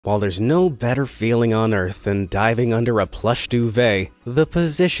While there's no better feeling on earth than diving under a plush duvet, the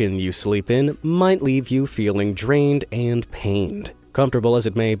position you sleep in might leave you feeling drained and pained. Comfortable as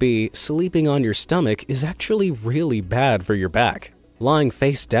it may be, sleeping on your stomach is actually really bad for your back. Lying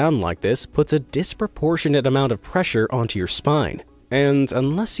face down like this puts a disproportionate amount of pressure onto your spine. And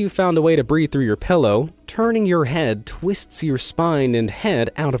unless you found a way to breathe through your pillow, turning your head twists your spine and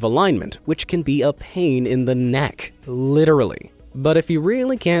head out of alignment, which can be a pain in the neck, literally. But if you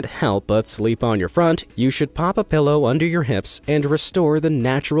really can't help but sleep on your front, you should pop a pillow under your hips and restore the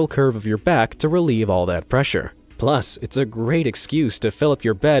natural curve of your back to relieve all that pressure. Plus, it's a great excuse to fill up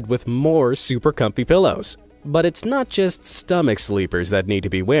your bed with more super comfy pillows. But it's not just stomach sleepers that need to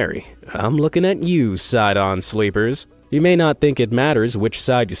be wary. I'm looking at you, side-on sleepers. You may not think it matters which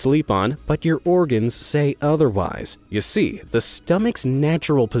side you sleep on, but your organs say otherwise. You see, the stomach's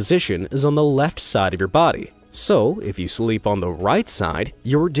natural position is on the left side of your body. So, if you sleep on the right side,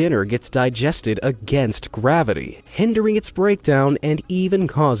 your dinner gets digested against gravity, hindering its breakdown and even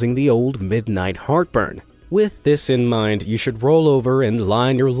causing the old midnight heartburn. With this in mind, you should roll over and lie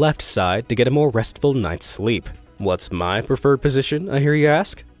on your left side to get a more restful night's sleep. What's my preferred position, I hear you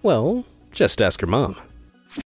ask? Well, just ask your mom.